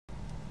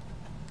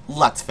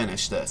let's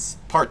finish this.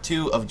 Part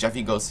 2 of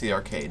Jeffy Goes to the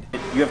Arcade.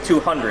 You have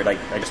 200, I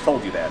just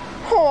told you that.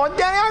 Oh,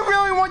 Daddy, I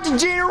really want the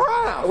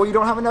Gina-Ralph. Well, you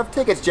don't have enough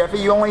tickets, Jeffy.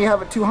 You only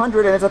have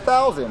 200 and it's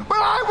 1,000. But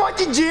I want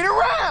the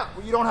Gina-Ralph.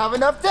 Well, you don't have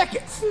enough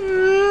tickets.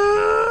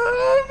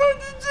 I want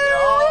the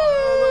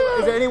Gina-Ralph.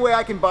 Is there any way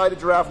I can buy the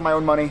giraffe with my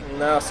own money?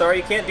 No, sorry,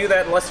 you can't do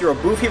that unless you're a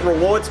Boofy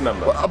Rewards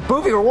member. A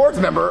Boofy Rewards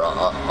member?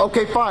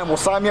 Okay, fine. We'll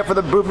sign me up for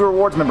the Boofy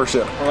Rewards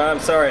membership. Well, I'm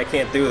sorry, I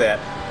can't do that.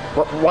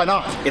 Why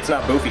not? It's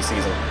not Boofy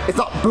season. It's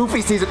not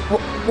Boofy season.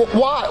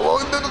 Why? Well,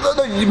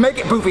 no, you make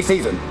it Boofy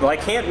season. Well, I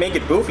can't make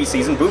it Boofy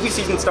season. Boofy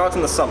season starts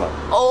in the summer.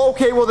 Oh,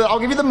 okay. Well, then I'll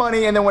give you the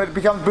money, and then when it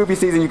becomes Boofy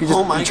season, you can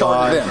just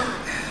charge it in.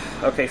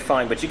 Okay,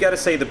 fine, but you gotta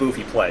say the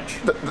Boofy pledge.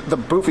 The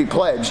Boofy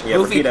pledge? Yeah,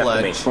 Boofy repeat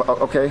after me. Well,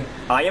 okay.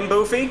 I am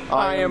Boofy.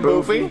 I am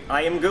Boofy.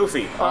 I am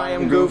Goofy. I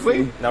am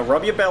Goofy. Now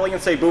rub your belly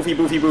and say Boofy,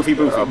 Boofy, Boofy,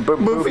 Boofy.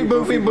 Boofy,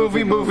 Boofy,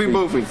 Boofy, Boofy,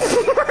 Boofy.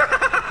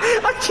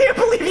 I can't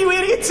believe you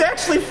idiots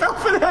actually fell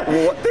for that.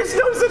 What? There's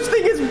no such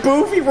thing as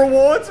Boofy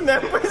Rewards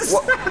members.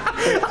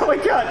 Oh my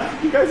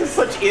god, you guys are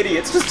such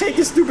idiots. Just take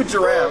your stupid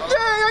giraffe. Dang,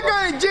 I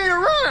got a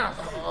Gina-Ralph.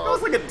 That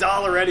was like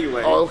 $1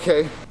 anyway. Oh,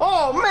 okay.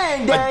 Oh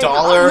man, Daddy, $1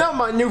 I love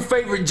my new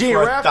favorite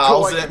Gina-Ralph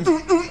toy. 1,000.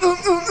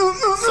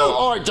 So,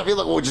 all right, Jeffy,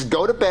 look, we'll just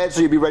go to bed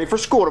so you'll be ready for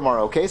school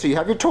tomorrow, okay? So you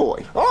have your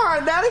toy. All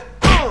right, Daddy.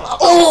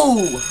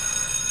 Oh!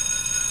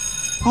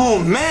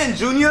 Oh man,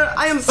 Junior,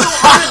 I am so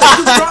honored that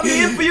you brought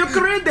me in for your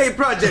career day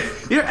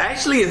project. You're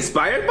actually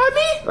inspired by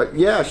me?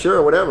 Yeah,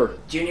 sure, whatever.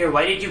 Junior,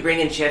 why did you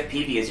bring in Chef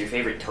PEEPEE as your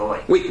favorite toy?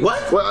 Wait,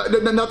 what? Well,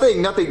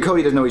 nothing.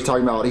 Cody doesn't know what he's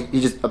talking about.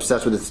 He's just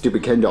obsessed with his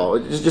stupid Ken doll.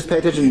 Just pay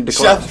attention to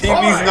class. Chef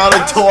PEEPEE's not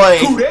a toy.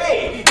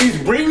 Today is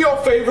bring your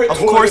favorite Of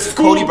toy course, to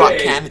school Cody brought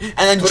day. Ken, and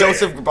then Today.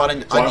 Joseph brought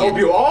an So I hope onion.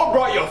 you all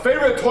brought your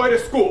favorite toy to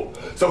school.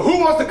 So who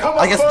wants to come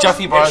up I guess first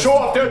Jeffy and brought show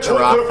off their his toy to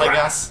giraffe, the I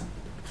class? guess.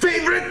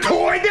 Favorite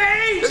toy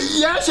day?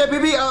 Yeah, Chef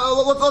PEEPEE,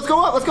 let's go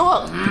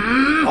up.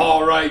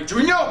 All right,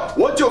 Junior,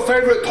 what's your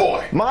favorite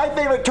toy? My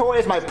favorite toy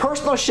is my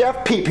personal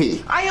Chef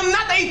PEEPEE. I am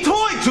not a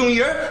toy,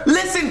 Junior.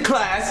 Listen,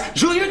 class.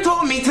 Junior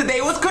told me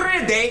today was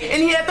career day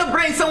and he had to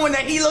bring someone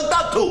that he looked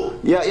up to.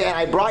 Yeah, and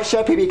I brought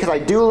Chef PEEPEE because I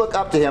do look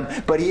up to him,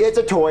 but he is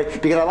a toy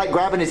because I like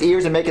grabbing his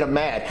ears and making him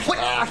mad. Shut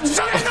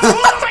the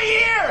hole of my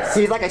ears!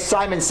 He's like a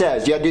Simon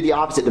Says. You gotta do the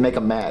opposite to make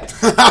him mad.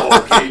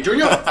 Okay,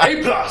 Junior, A+.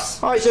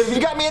 All right, Chef,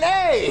 you got me an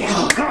A.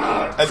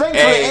 Thanks for the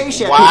A,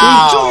 Chef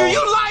Wow. Junior,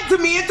 you lied to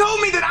me and told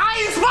me that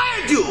I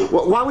inspired you.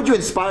 Well, why would you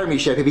inspire me,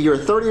 Chef PEEPEE? You're a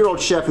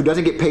 30-year-old chef who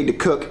doesn't get paid to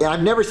cook, and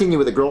I've never seen you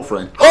with a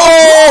girlfriend.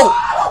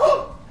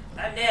 Oh!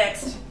 I'm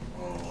next.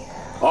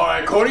 All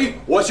right, Cody,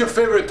 what's your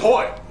favorite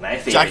toy? My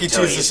favorite Jackie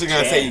toy Chu's is just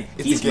gonna say Ken.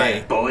 it's He's gay.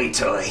 my boy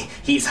toy.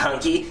 He's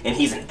hunky, and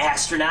he's an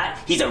astronaut.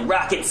 He's a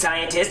rocket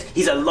scientist.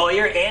 He's a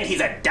lawyer, and he's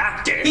a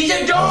doctor. He's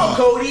a dog,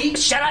 Cody.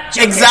 Shut up,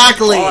 Joker.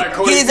 Exactly. All right,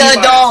 Cody, He's B-.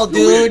 a doll,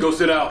 You win. dude. Go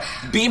sit down.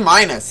 B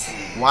minus.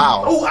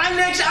 Wow. Oh, I'm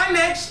next.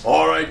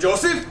 All right,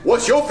 Joseph,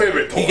 what's your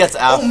favorite toy? He gets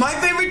F. Oh, my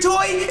favorite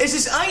toy is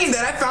this onion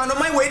that I found on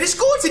my way to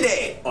school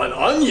today. An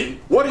onion?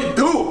 What'd it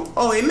do?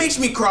 Oh, it makes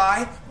me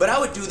cry, but I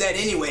would do that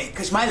anyway,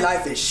 because my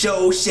life is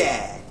so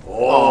sad.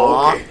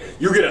 Oh, okay.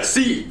 You get a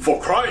C for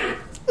crying.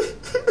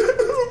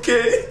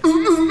 Okay.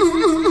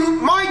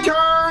 My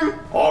turn.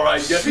 All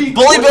right, Jeffy.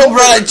 Bully what's Bill your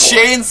brought a favorite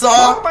toy?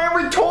 chainsaw. My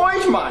favorite toy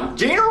is my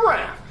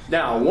Gina-Ralph.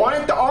 Now, one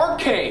at the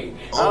arcade.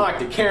 I like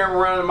to carry him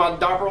around in my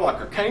diaper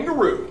like a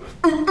kangaroo.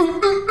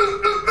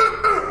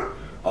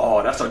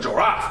 Oh, that's a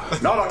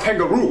giraffe, not a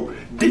kangaroo.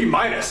 D-.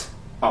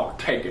 I'll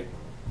take it.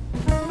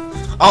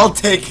 I'll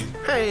take it.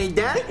 Hey,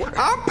 Daddy,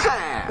 I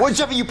passed. What,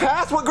 Jeffy, you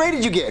passed? What grade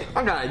did you get?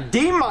 I got a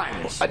D-.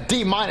 A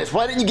D-.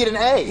 Why didn't you get an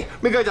A?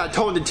 Because I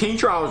told the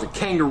teacher I was a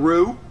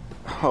kangaroo.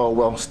 Oh,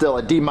 well, still,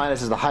 a D-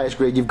 is the highest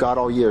grade you've got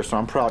all year, so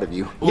I'm proud of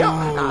you. Yeah,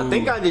 I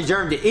think I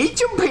deserve to eat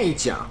your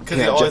pizza.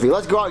 Yeah, Jeffy,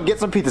 let's go out and get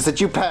some pizza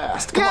since you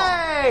passed. Come on.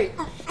 Yay!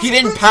 He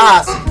didn't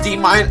pass. D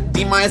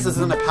minus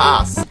isn't a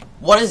pass.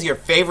 What is your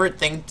favorite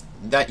thing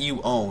that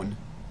you own?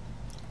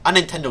 A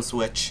Nintendo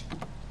Switch.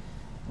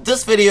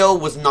 This video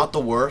was not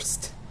the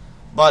worst,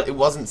 but it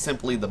wasn't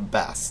simply the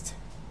best.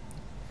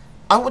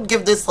 I would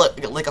give this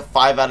like a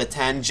 5 out of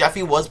 10.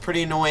 Jeffy was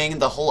pretty annoying.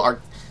 The whole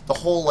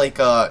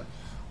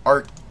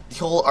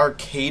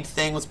arcade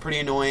thing was pretty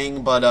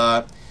annoying, but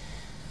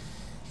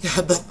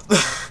yeah, the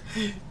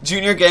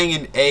Junior getting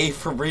an A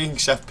for bringing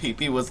Chef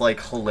PEEPEE was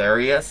like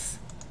hilarious.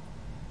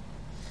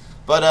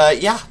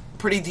 But yeah,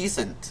 pretty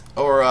decent.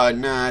 Or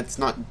nah, it's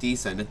not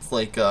decent. It's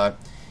like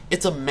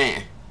it's a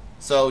meh.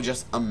 So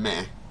just a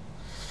meh.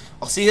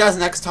 I'll see you guys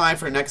next time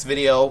for the next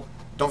video.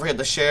 Don't forget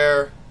to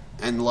share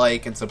and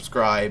like and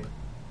subscribe.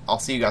 I'll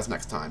see you guys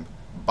next time.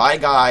 Bye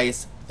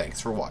guys.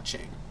 Thanks for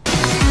watching.